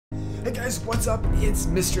Hey guys, what's up? It's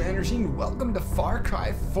Mr. Energy and welcome to Far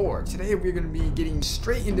Cry 4. Today we're going to be getting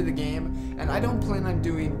straight into the game, and I don't plan on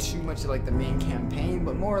doing too much of like the main campaign,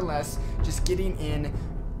 but more or less just getting in,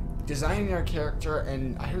 designing our character,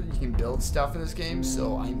 and I heard you can build stuff in this game,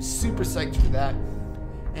 so I'm super psyched for that.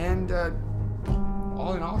 And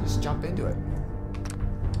all in all, just jump into it.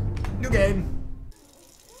 New game.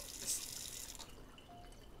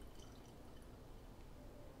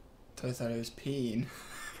 I thought it was peeing.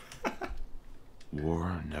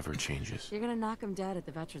 War never changes. You're gonna knock him dead at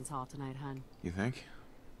the Veterans Hall tonight, hun. You think?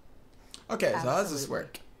 Okay, so how does this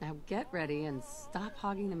work? Now get ready and stop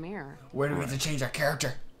hogging the mirror. Where do we have to change our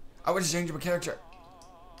character? I want to change my character.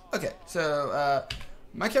 Okay, so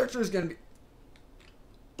my character is gonna be.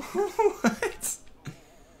 What?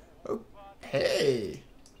 Oh, hey,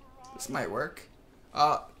 this might work.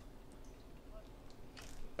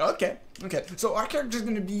 Okay. So our character is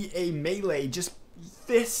gonna be a melee, just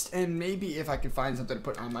fist, and maybe if I could find something to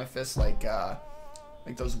put on my fist, like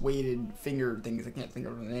those weighted finger things. I can't think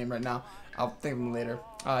of the name right now. I'll think of them later.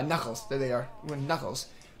 Knuckles. There they are. Knuckles.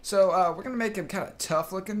 So we're gonna make him kind of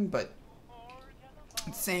tough looking, but at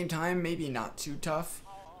the same time, maybe not too tough.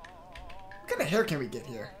 What kind of hair can we get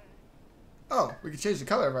here? Oh, we can change the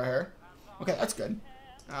color of our hair. Okay, that's good.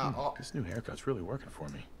 This new haircut's really working for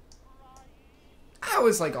me. I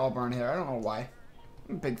always like auburn hair. I don't know why.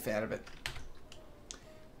 I'm a big fan of it.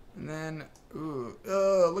 And then, ooh,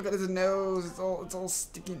 look at his nose. It's all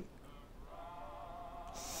sticking.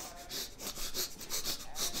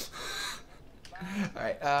 All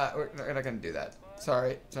right, we're not gonna do that.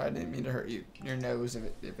 Sorry, I didn't mean to hurt your nose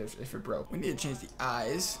if it broke. We need to change the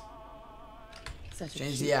eyes.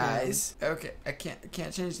 Change the eyes. Okay, I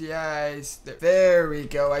can't change the eyes. There we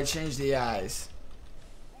go. I changed the eyes.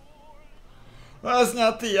 Well, that's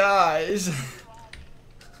not the eyes.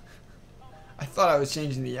 I thought I was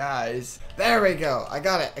changing the eyes. There we go. I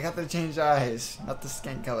got it. I got the changed eyes, not the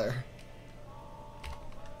skin color.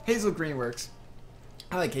 Hazel green works.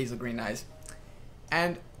 I like hazel green eyes.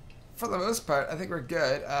 And for the most part, I think we're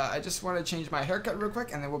good. I just want to change my haircut real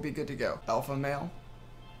quick, and then we'll be good to go. Alpha male.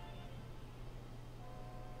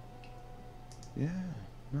 Yeah,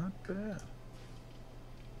 not bad.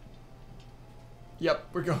 Yep,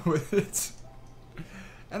 we're going with it.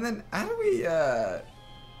 And then, how do we,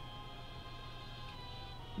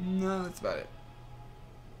 no, that's about it.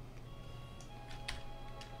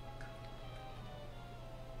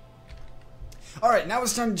 Alright, now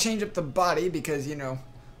it's time to change up the body because, you know,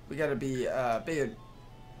 we gotta be, big.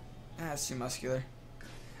 That's too muscular.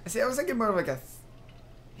 I see, I was thinking more of like a...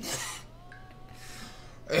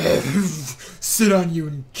 sit on you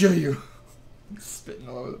and kill you. Spitting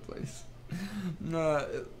all over the place.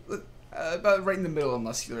 About right in the middle of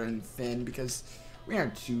muscular and thin, because we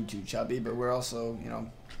aren't too chubby, but we're also, you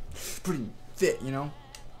know, pretty fit, you know.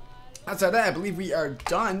 Outside that, I believe we are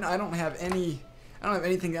done. I don't have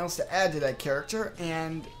anything else to add to that character,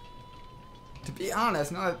 and to be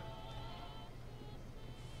honest,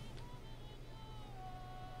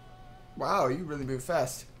 wow, you really move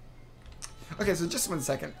fast. Okay, so just 1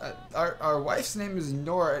 second. Our wife's name is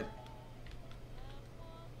Nora.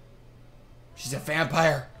 She's a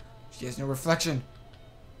vampire. She has no reflection.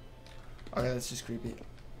 Okay, that's just creepy.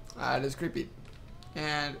 It is creepy.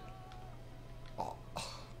 And oh.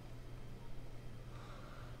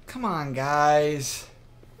 Come on, guys.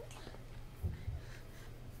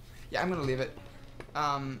 Yeah, I'm gonna leave it.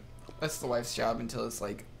 That's the wife's job until it's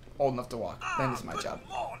like old enough to walk. Then it's my job. Good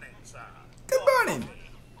morning, sir. Good morning.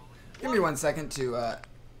 Give me 1 second to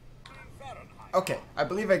okay, I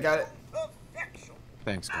believe I got it.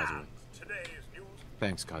 Thanks, Cosworth.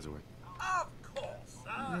 Thanks, Cosworth. Of course,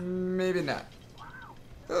 sir. Maybe not.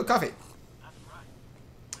 Oh, coffee.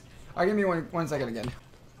 Give me one second again.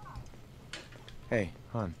 Hey,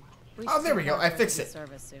 hon. Oh, there we go. I fixed it.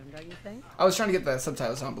 Service soon, don't you think? I was trying to get the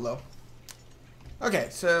subtitles down below. Okay,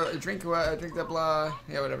 so drink the blah.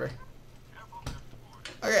 Yeah, whatever.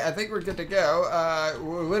 Okay, I think we're good to go.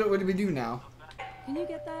 What do we do now? Can you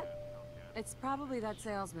get that? It's probably that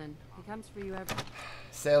salesman. He comes for you every...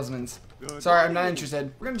 Salesman's. Sorry, I'm not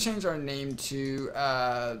interested. We're gonna change our name to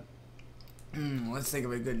let's think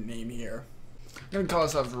of a good name here. We're gonna call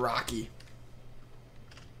ourselves Rocky.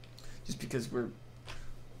 Just because we're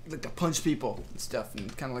like to punch people and stuff,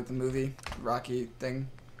 and kind of like the movie Rocky thing.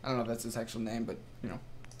 I don't know if that's his actual name, but you know,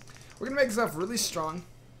 we're gonna make stuff really strong.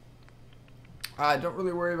 Don't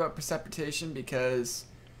really worry about precipitation because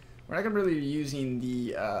we're not gonna really be using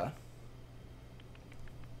the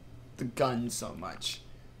gun so much.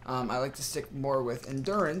 I like to stick more with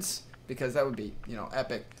endurance because that would be, you know,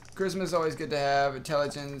 epic. Charisma is always good to have.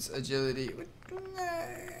 Intelligence, agility,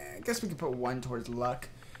 guess we could put 1 towards luck,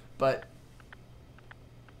 but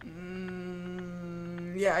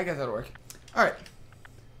yeah, I guess that'll work. All right.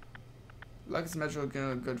 Luck is measured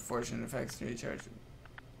with good fortune effects to recharge.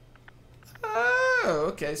 Oh,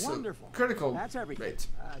 okay. So Wonderful. critical That's everything. rate.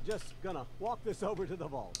 Just gonna walk this over to the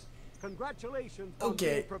vault. Congratulations. on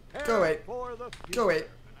Okay, being prepared go away. for the Go away.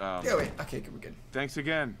 Um, Go away. Okay, good. We're good. Thanks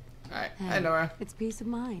again. All right. Hey, Hi, Nora. It's peace of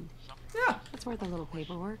mind. Yeah, It's worth a little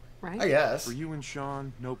paperwork, right? I guess. For you and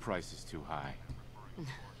Sean, no price is too high.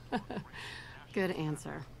 Good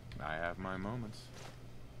answer. I have my moments.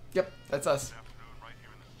 Yep, that's us.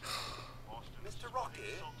 Mr. Rocky,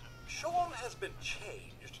 Sean has been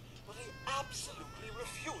changed, but he absolutely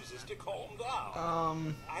refuses to calm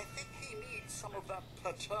down. I think he needs some of that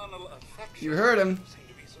paternal affection You heard him. you seem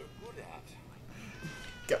to be so good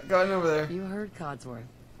at. Go on over there. You heard Codsworth.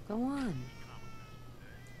 Go on.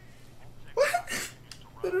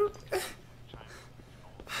 What?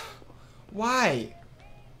 Why?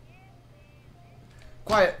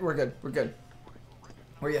 Quiet. We're good. We're good.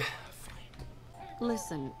 Where you?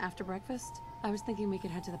 Listen, after breakfast, I was thinking we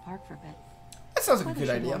could head to the park for a bit. That sounds like a Weather good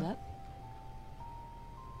should idea. hold up.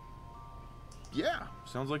 Yeah,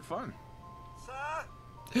 sounds like fun.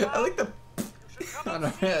 Sir, I like the you should come on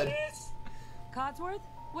and her see head. this. Codsworth,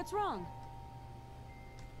 what's wrong?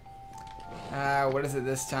 What is it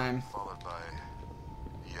this time? Followed by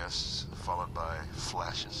yes, followed by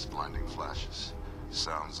flashes, blinding flashes,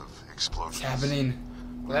 sounds of explosions. What's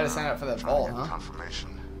happening? Glad I signed up for that Trying vault, to get huh? confirmation.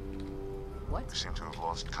 What? We seem to have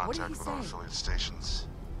lost did contact he with say? unaffiliated stations.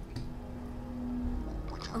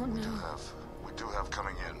 Oh, no. We do have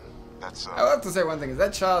coming in. That's I will have to say one thing: is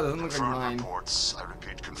that child doesn't look like confirmed mine. reports. I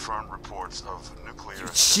repeat, confirmed reports of nuclear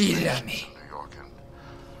cheated on detonations me. in New York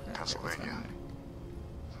and Pennsylvania.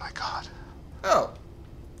 My God. Oh.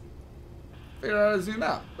 Figured out how to zoom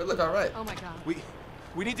out. But look alright. Oh my god.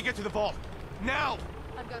 We need to get to the vault now.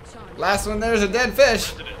 I've got Sean. Last one there's a dead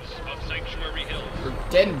fish. Residents of Sanctuary Hills. Or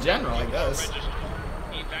dead in general, I guess. Register.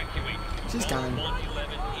 Evacuate. She's coming.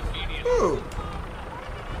 111 immediately. Ooh.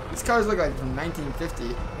 These cars look like from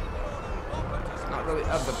 1950. Not really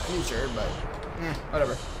of the future, but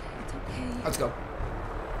whatever. It's okay. Let's go.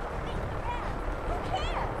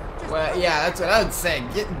 Well, yeah, that's what I would say.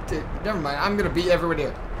 Never mind. I'm gonna beat everyone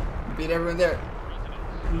here. Beat everyone there.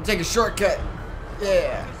 I'm gonna take a shortcut.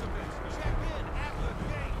 Yeah.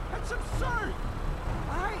 That's absurd.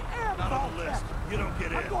 I am Not on vault the list. theft. You don't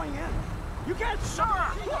get I'm in. going in. You can't,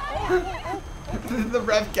 sir. The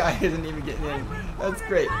rev guy isn't even getting in. That's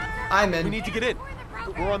great. I'm in. We need to get in.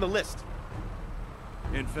 We're on the list.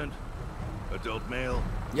 Infant, adult male,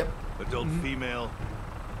 Yep. adult female.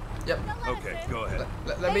 Yep. Okay, go ahead.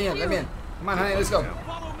 Let me in. Let me in. Come on, honey. Let's go.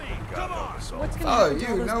 Follow me. Come on. What's gonna Oh, happen to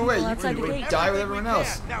all you? those No people way. You outside the would gate? die with everyone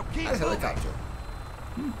else. Now keep Nice moving. helicopter.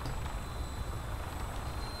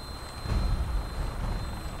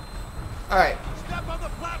 All right. Step on the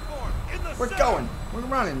platform. In the We're center. going. We're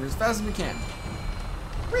running as fast as we can.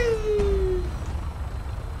 Whee!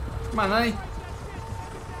 Come on, honey.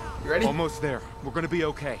 You ready? Almost there. We're gonna be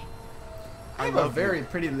okay. I have a very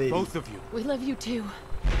pretty lady. Both of you. We love you too.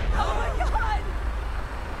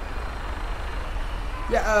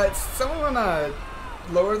 Yeah, someone wanna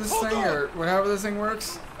lower this thing or whatever this thing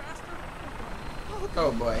works?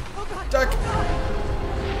 Oh boy. Duck!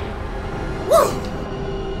 Woo!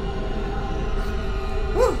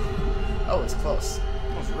 Woo! Oh, it was close.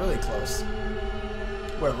 It was really close.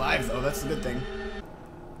 We're alive though, that's the good thing.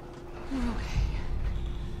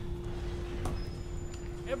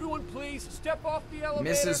 Everyone, please step off the elevator.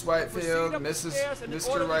 Mrs. Whitefield, proceed up the Mrs. stairs in an Mr.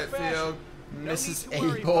 orderly Whitefield, fashion. No Mrs. need to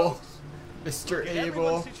worry, Abel, folks. Mr. Get Abel,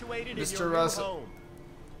 everyone situated in your Mr. new Russell. home.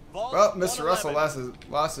 Vault Well, Mr. Russell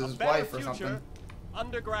 111. lost his A better wife or future something.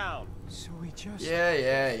 Underground. So we just.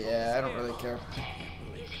 Yeah, I don't really care.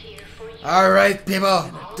 Alright, people,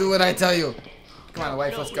 do what I tell you. Come on,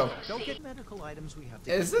 wife, let's go. Don't get medical items we have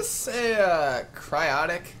to. Is this a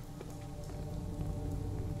cryotic?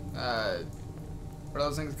 What are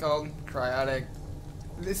those things called? Cryotic.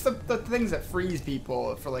 It's the things that freeze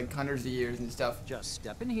people for like hundreds of years and stuff. Just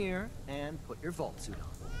step in here and put your vault suit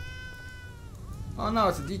on. Oh no,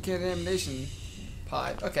 it's a decontamination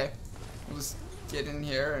pod. Okay. We'll just get in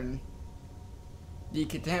here and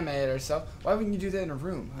decontaminate ourselves. Why wouldn't you do that in a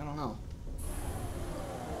room? I don't know.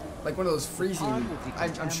 Like one of those freezing...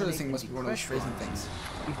 I'm sure this thing must be one of those freezing things.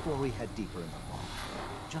 Before we head deeper in the vault,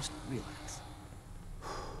 just relax.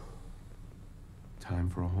 Time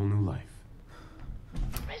for a whole new life.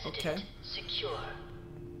 Okay. Secure.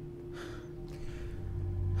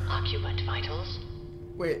 Occupant vitals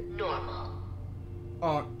Wait. normal.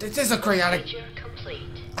 Oh, this is a cryotic... Procedure complete.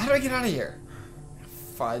 How do I get out of here?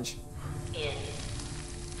 fudge. In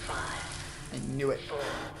 5, I knew it. 4,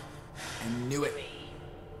 I knew it. 3,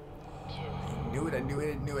 2, I knew it. I knew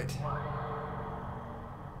it. I knew it.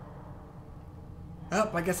 Oh,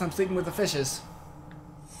 I guess I'm sleeping with the fishes.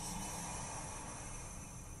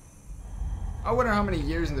 I wonder how many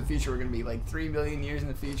years in the future we're gonna be. Like 3 million years in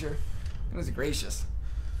the future. Goodness gracious.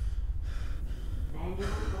 manual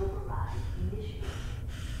override initiated.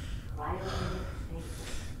 Cryogenic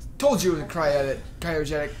stasis. Told you it was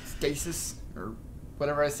cryogenic stasis, or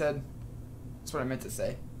whatever I said. That's what I meant to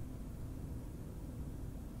say.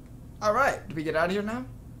 Alright, do we get out of here now?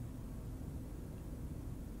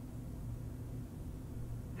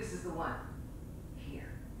 This is the one. Here.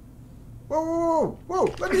 Whoa, whoa, whoa,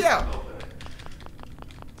 whoa, let me out!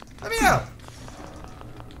 Let me out!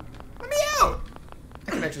 Let me out!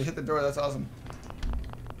 I can actually hit the door, that's awesome.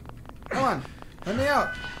 Come on, let me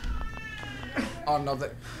out! Oh no,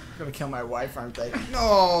 they're gonna kill my wife, aren't they?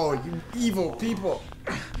 No, you evil people!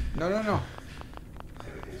 No, no, no.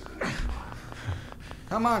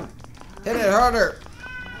 Come on, hit it harder!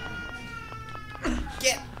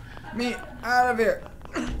 Get me out of here!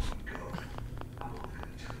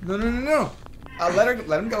 No, no, no, no! Let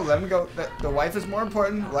him go, let him go. The wife is more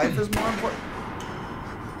important. Life is more important.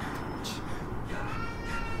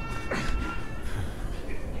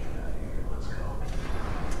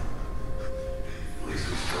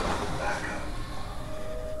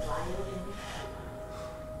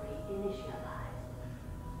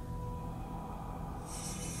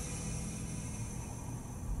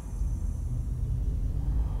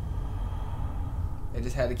 They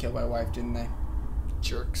just had to kill my wife, didn't they?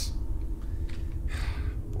 Jerks.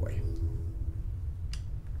 Boy.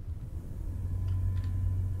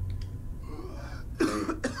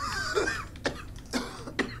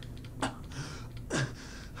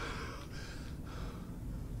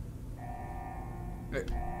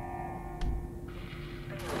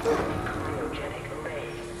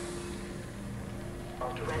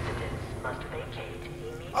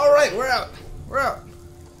 Alright, we're out. We're out.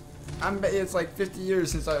 It's like 50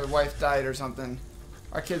 years since our wife died or something.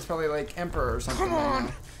 Our kid's probably like emperor or something. Come on!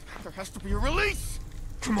 Right There has to be a release!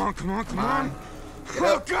 Come on, come on, come Come on! on. Get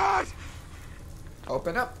Oh, up. God!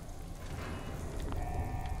 Open up.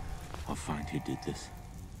 I'll find who did this.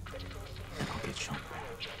 And I'll get shown.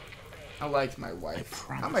 I liked my wife.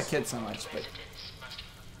 Not my kid so much, but...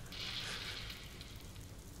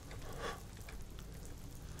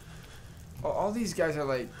 Oh, all these guys are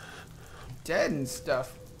like dead and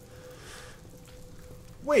stuff.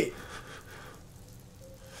 Wait.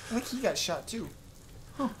 I think he got shot too.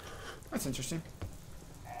 Huh. That's interesting.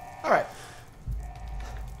 Alright.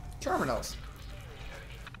 Terminals.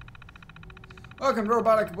 Welcome to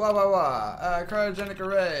robotic blah blah blah. Cryogenic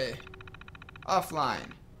array.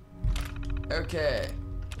 Offline. Okay.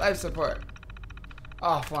 Life support.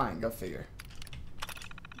 Offline. Go figure.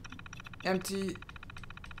 Empty.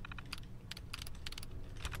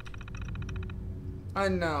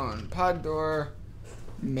 Unknown. Pod door.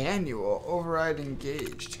 Manual. Override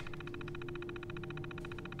engaged.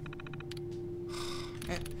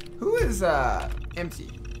 Man, who is empty?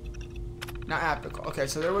 Not applicable. Okay,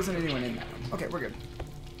 so there wasn't anyone in that one. Okay, we're good.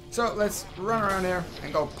 So let's run around here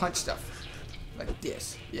and go punch stuff. Like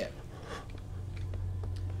this. Yeah.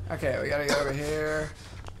 Okay, we gotta get over here.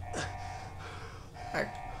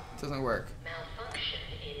 Heck, doesn't work. Malfunction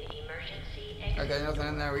in emergency exit. Okay, nothing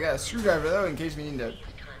in there. We got a screwdriver though in case we need to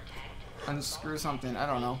unscrew something. I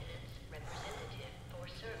don't know. Representative for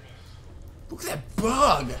service. Look at that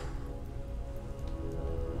bug!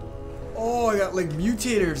 Oh, I got like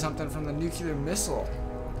mutated or something from the nuclear missile.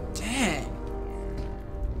 Dang.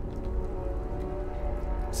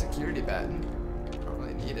 Security baton. Don't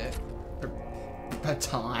really need it. Or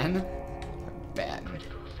baton? Baton.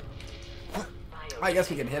 I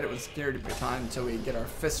guess we can hit it with security baton until we get our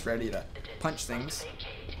fists ready to punch things.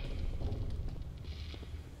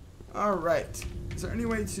 Alright. Is there any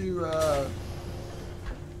way to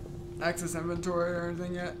access inventory or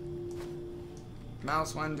anything yet?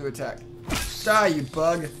 Mouse 1 to attack. Die, you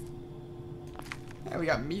bug! Yeah, we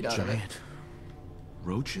got meat out of it. Giant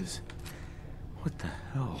roaches? What the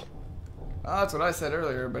hell? Oh, that's what I said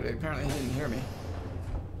earlier, but apparently he didn't hear me.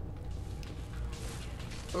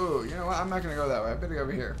 Ooh, you know what? I'm not gonna go that way. I better go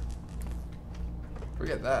over here.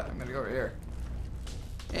 Forget that. I'm gonna go over here.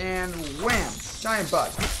 And wham! Giant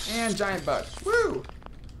bug. And giant bug. Woo!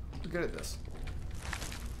 We're good at this.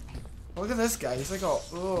 Oh, look at this guy. He's like all,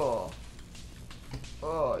 ugh.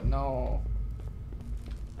 Oh, no.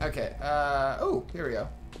 Okay, oh, here we go.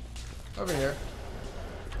 Over here.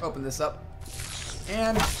 Open this up.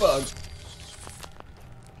 And bug.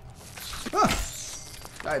 Ah!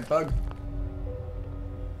 Die, bug.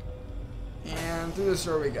 And through this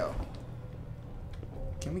door we go.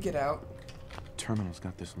 Can we get out? Terminal's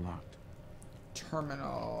got this locked.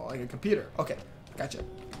 Terminal, like a computer. Okay, gotcha.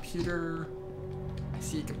 Computer. I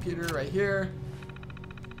see a computer right here.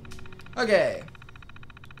 Okay.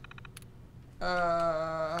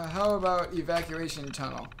 How about evacuation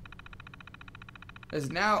tunnel?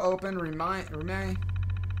 Is now open. Remind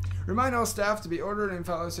all staff to be ordered and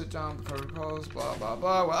follow sit down protocols. Blah blah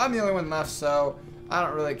blah. Well, I'm the only one left, so I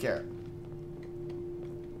don't really care.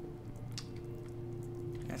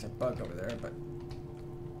 There's a bug over there, but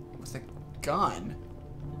what's the gun?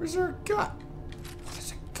 Where's there a gun?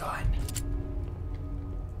 There's a gun.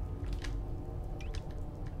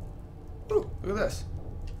 Ooh, look at this.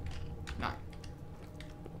 Nine.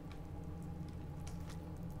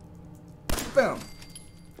 Boom.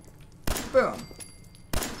 Boom.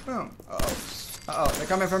 Boom. Uh-oh. Uh-oh, they're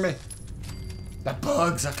coming for me. The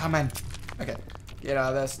bugs are coming. Okay, get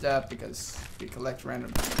out of that stuff because we collect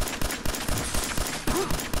random.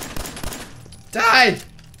 Died!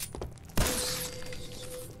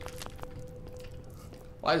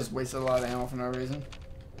 Well, I just wasted a lot of ammo for no reason.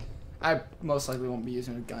 I most likely won't be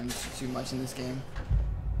using a gun too much in this game.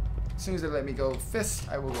 As soon as they let me go fist,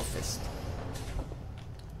 I will go fist.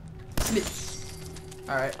 Sneak!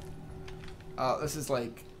 Alright. This is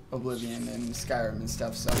like Oblivion and Skyrim and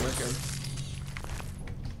stuff, so we're good.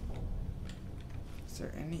 Is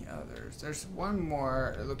there any others? There's one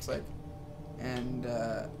more, it looks like. And,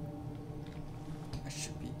 that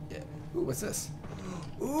should be it. Ooh, what's this?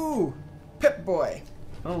 Ooh! Pip-Boy!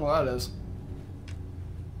 I don't know what that is.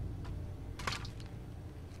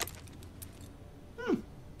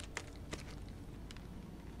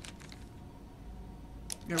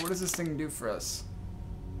 Yeah, what does this thing do for us?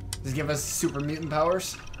 Does it give us super mutant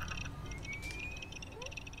powers?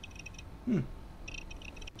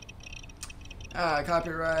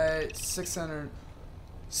 Copyright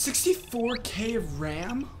 664K of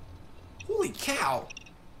RAM? Holy cow!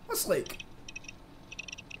 That's like...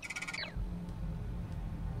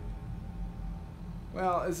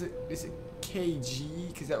 Well, is it KG?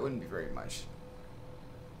 Because that wouldn't be very much.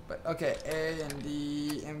 But okay, A and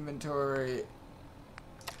D, inventory.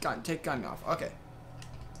 Gun, take gun off. Okay.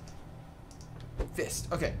 Fist.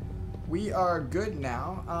 Okay. We are good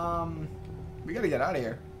now. We gotta get out of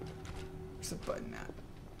here. Where's the button at?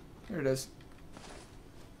 Here it is.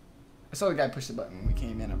 I saw the guy push the button when we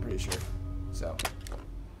came in, I'm pretty sure. So.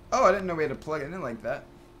 Oh, I didn't know we had to plug it in like that.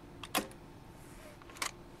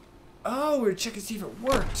 Oh, we're checking to see if it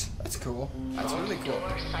worked. That's cool. That's really cool.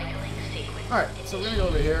 Alright, so we're gonna go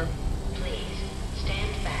over here. Please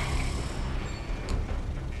stand back.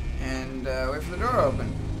 And wait for the door to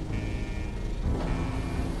open.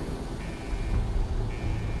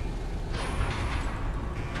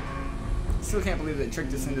 Still can't believe they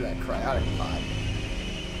tricked us into that cryotic pod.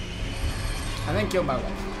 I then killed my wife.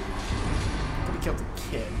 Could have killed the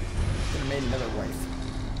kid. Could have made another wife.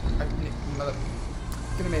 Could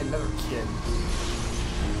have made another kid.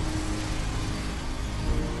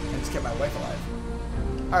 And just kept my wife alive.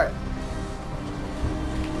 Alright.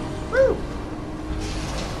 Woo!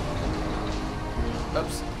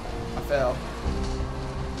 Oops. I fell.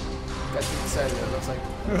 Got too excited, it looks like.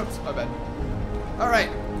 Oops, my bad.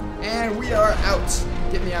 Alright. And we are out.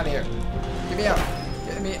 Get me out of here. Get me out.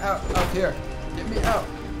 Get me out of here. Get me out.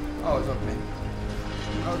 Oh, it's opening.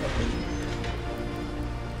 Okay.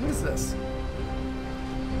 What is this?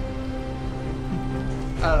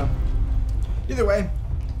 I don't know. Either way.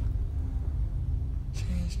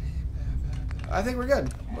 Change name. I think we're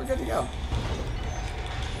good. We're good to go.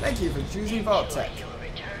 Thank you for choosing Vault-Tec.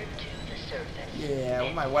 Yeah,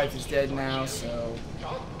 well, my wife is dead now, so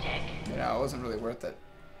you know, it wasn't really worth it.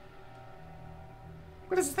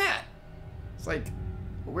 What is that? It's like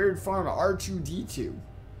a weird form of R2-D2.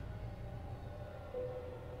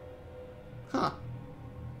 Huh.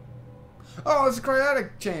 Oh, it's a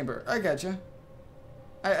cryotic chamber. I gotcha.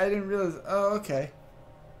 I didn't realize. Oh, okay.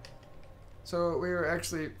 So we were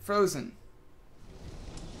actually frozen.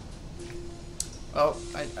 Oh,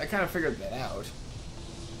 I kind of figured that out.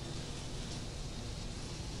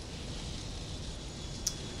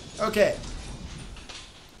 Okay.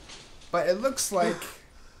 But it looks like...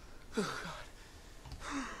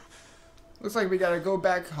 looks like we gotta go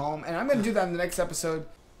back home. And I'm gonna do that in the next episode.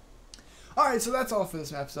 Alright, so that's all for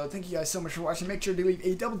this episode. Thank you guys so much for watching. Make sure to leave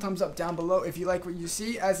a double thumbs up down below if you like what you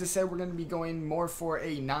see. As I said, we're going to be going more for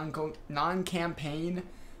a non-campaign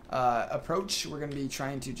approach. We're going to be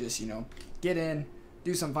trying to just, you know, get in,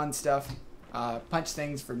 do some fun stuff, punch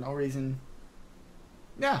things for no reason.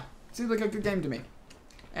 Yeah, seems like a good game to me.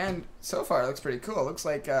 And so far, it looks pretty cool. It looks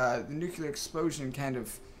like the nuclear explosion kind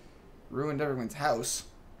of ruined everyone's house.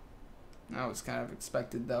 That was kind of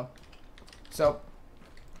expected, though. So,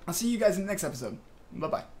 I'll see you guys in the next episode.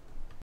 Bye-bye.